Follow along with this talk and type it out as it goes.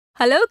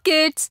Hello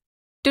kids!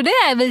 Today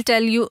I will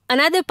tell you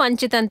another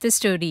Panchatantra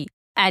story,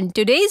 and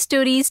today's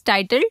story is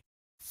titled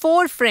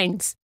 4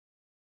 Friends.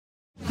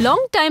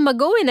 Long time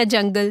ago in a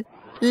jungle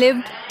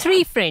lived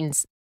 3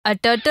 friends, a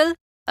turtle,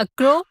 a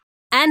crow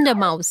and a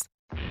mouse.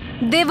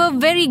 They were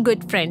very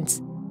good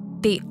friends.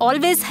 They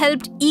always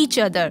helped each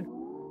other.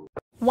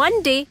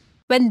 One day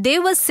when they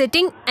were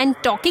sitting and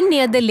talking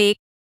near the lake,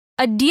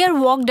 a deer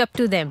walked up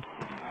to them.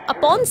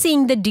 Upon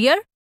seeing the deer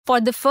for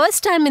the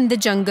first time in the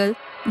jungle,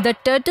 the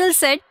turtle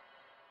said,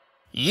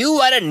 "You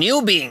are a new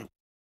being.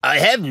 I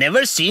have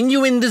never seen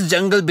you in this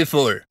jungle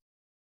before."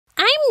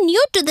 "I'm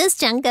new to this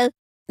jungle.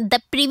 The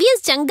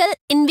previous jungle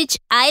in which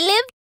I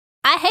lived,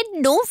 I had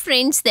no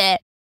friends there.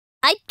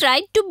 I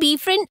tried to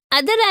befriend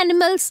other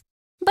animals,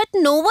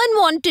 but no one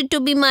wanted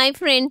to be my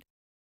friend.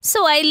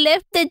 So I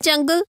left the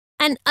jungle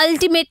and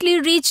ultimately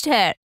reached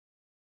here."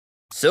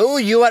 So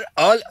you are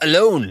all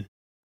alone,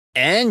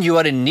 and you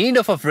are in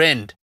need of a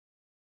friend.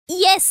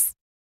 "Yes."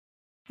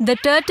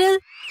 The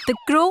turtle,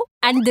 the crow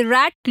and the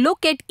rat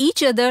looked at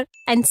each other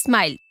and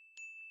smiled.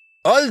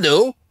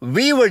 Although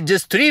we were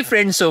just 3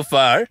 friends so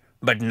far,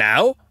 but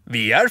now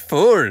we are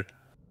 4.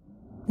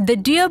 The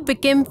deer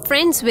became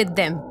friends with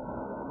them.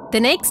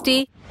 The next day,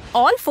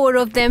 all 4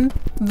 of them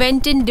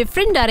went in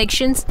different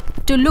directions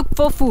to look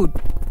for food.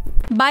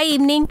 By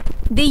evening,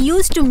 they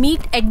used to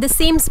meet at the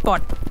same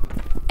spot.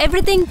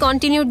 Everything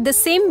continued the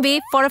same way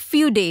for a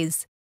few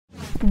days.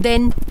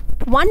 Then,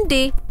 one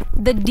day,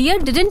 the deer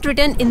didn't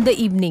return in the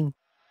evening.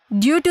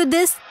 Due to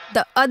this,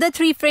 the other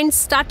 3 friends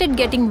started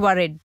getting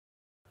worried.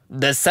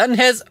 The sun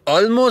has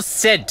almost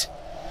set.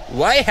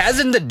 Why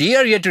hasn't the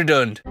deer yet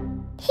returned?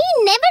 He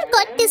never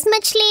got this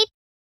much late.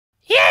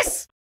 Yes,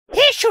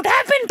 he should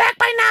have been back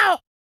by now.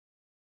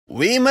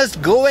 We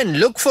must go and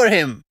look for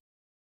him.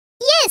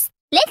 Yes,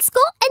 let's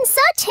go and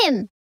search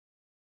him.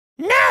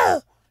 No,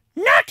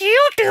 not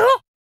you two.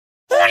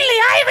 Only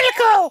I will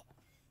go.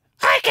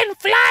 I can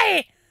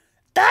fly.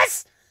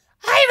 Thus,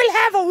 I will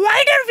have a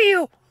wider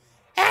view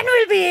and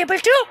will be able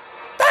to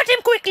spot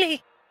him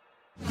quickly.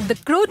 The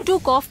crow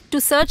took off to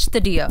search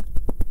the deer.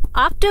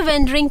 After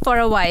wandering for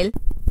a while,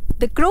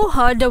 the crow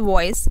heard a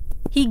voice.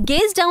 He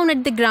gazed down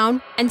at the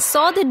ground and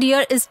saw the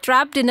deer is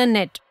trapped in a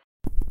net.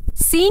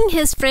 Seeing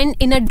his friend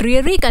in a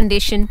dreary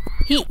condition,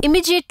 he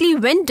immediately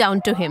went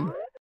down to him.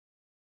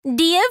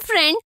 "Dear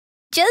friend,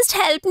 just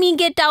help me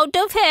get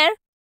out of here."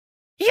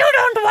 You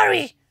don't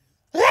worry.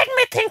 Let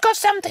me think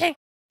of something.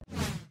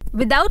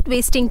 Without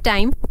wasting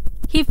time,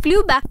 he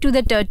flew back to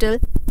the turtle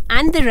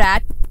and the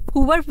rat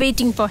who were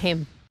waiting for him.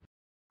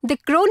 The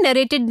crow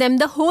narrated them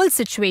the whole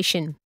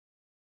situation.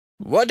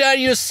 What are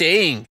you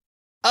saying?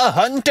 A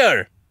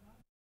hunter?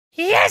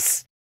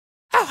 Yes,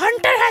 a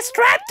hunter has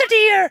trapped the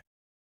deer.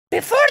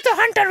 Before the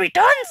hunter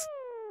returns,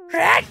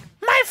 rat,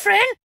 my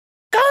friend,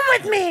 come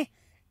with me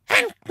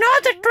and gnaw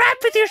the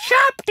trap with your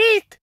sharp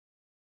teeth.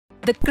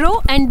 The crow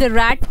and the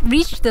rat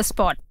reached the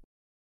spot.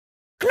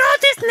 Gnaw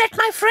this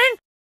net, my friend.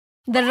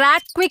 The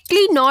rat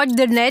quickly gnawed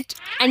the net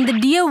and the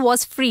deer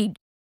was freed.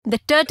 The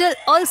turtle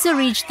also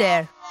reached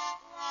there.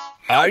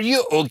 Are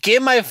you okay,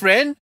 my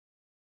friend?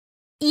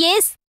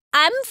 "Yes,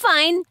 I'm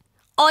fine.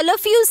 All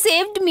of you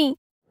saved me."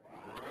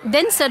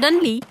 Then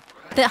suddenly,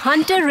 the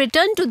hunter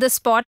returned to the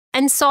spot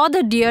and saw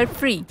the deer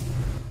free.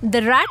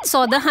 The rat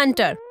saw the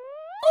hunter.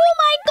 "Oh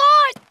my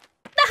God!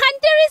 The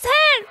hunter is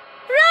here!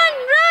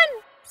 Run, run!"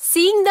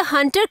 Seeing the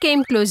hunter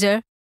came closer,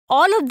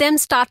 all of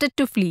them started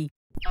to flee.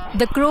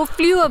 The crow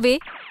flew away.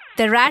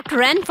 The rat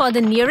ran for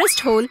the nearest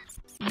hole.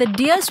 The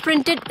deer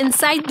sprinted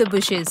inside the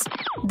bushes.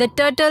 The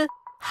turtle,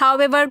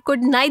 however,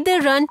 could neither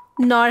run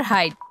nor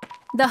hide.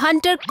 The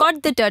hunter caught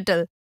the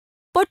turtle,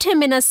 put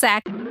him in a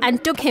sack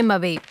and took him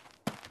away.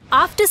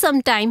 After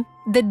some time,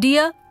 the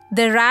deer,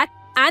 the rat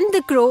and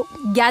the crow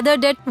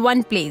gathered at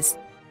one place.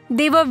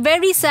 They were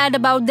very sad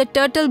about the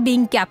turtle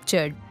being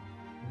captured.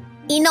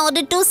 In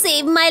order to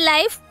save my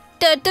life,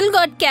 turtle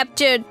got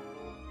captured.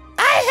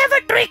 I have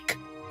a trick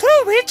through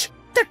which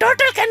the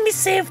turtle can be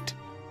saved.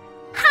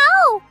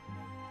 How?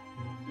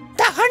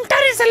 The hunter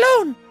is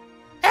alone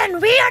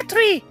and we are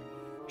 3.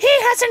 He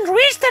hasn't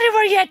reached the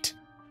river yet.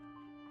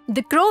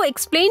 The crow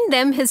explained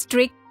them his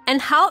trick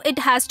and how it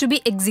has to be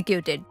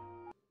executed.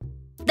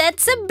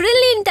 That's a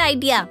brilliant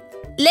idea.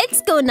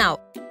 Let's go now.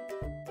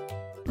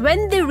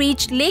 When they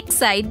reached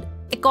lakeside,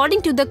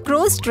 according to the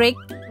crow's trick,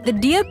 the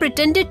deer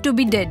pretended to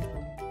be dead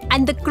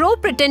and the crow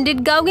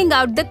pretended gouging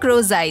out the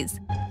crow's eyes.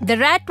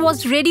 The rat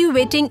was ready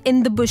waiting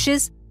in the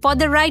bushes for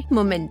the right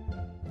moment.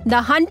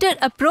 The hunter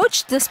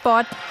approached the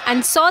spot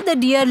and saw the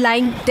deer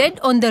lying dead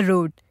on the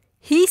road.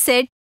 He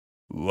said,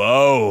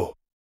 "Wow,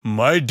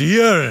 my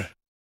deer!"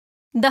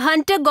 The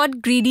hunter got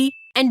greedy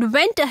and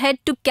went ahead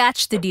to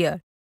catch the deer.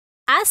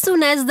 As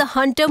soon as the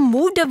hunter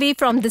moved away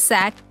from the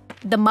sack,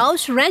 the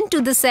mouse ran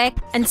to the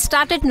sack and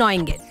started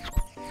gnawing it.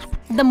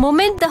 The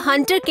moment the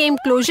hunter came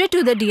closer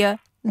to the deer,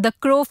 the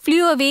crow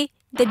flew away,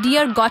 the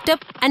deer got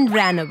up and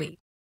ran away.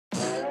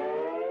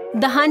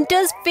 The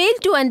hunters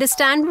failed to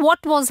understand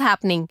what was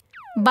happening.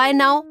 By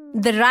now,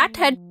 the rat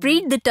had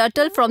freed the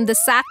turtle from the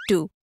sack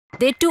too.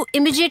 They too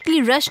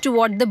immediately rushed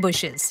toward the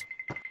bushes.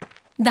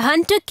 The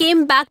hunter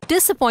came back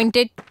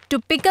disappointed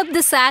to pick up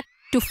the sack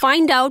to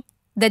find out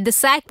that the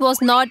sack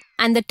was not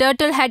and the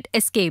turtle had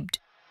escaped.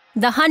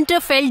 The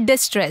hunter felt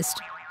distressed.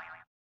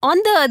 On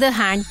the other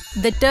hand,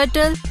 the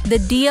turtle, the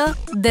deer,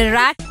 the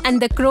rat and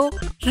the crow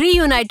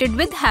reunited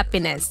with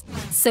happiness.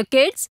 So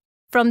kids,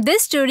 from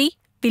this story,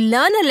 we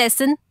learn a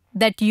lesson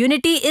that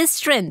unity is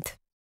strength.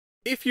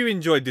 If you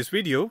enjoyed this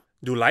video,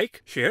 do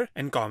like, share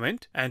and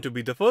comment. And to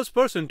be the first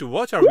person to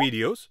watch our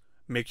videos,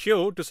 make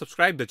sure to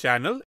subscribe the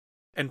channel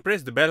and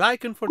press the bell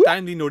icon for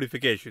timely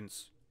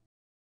notifications.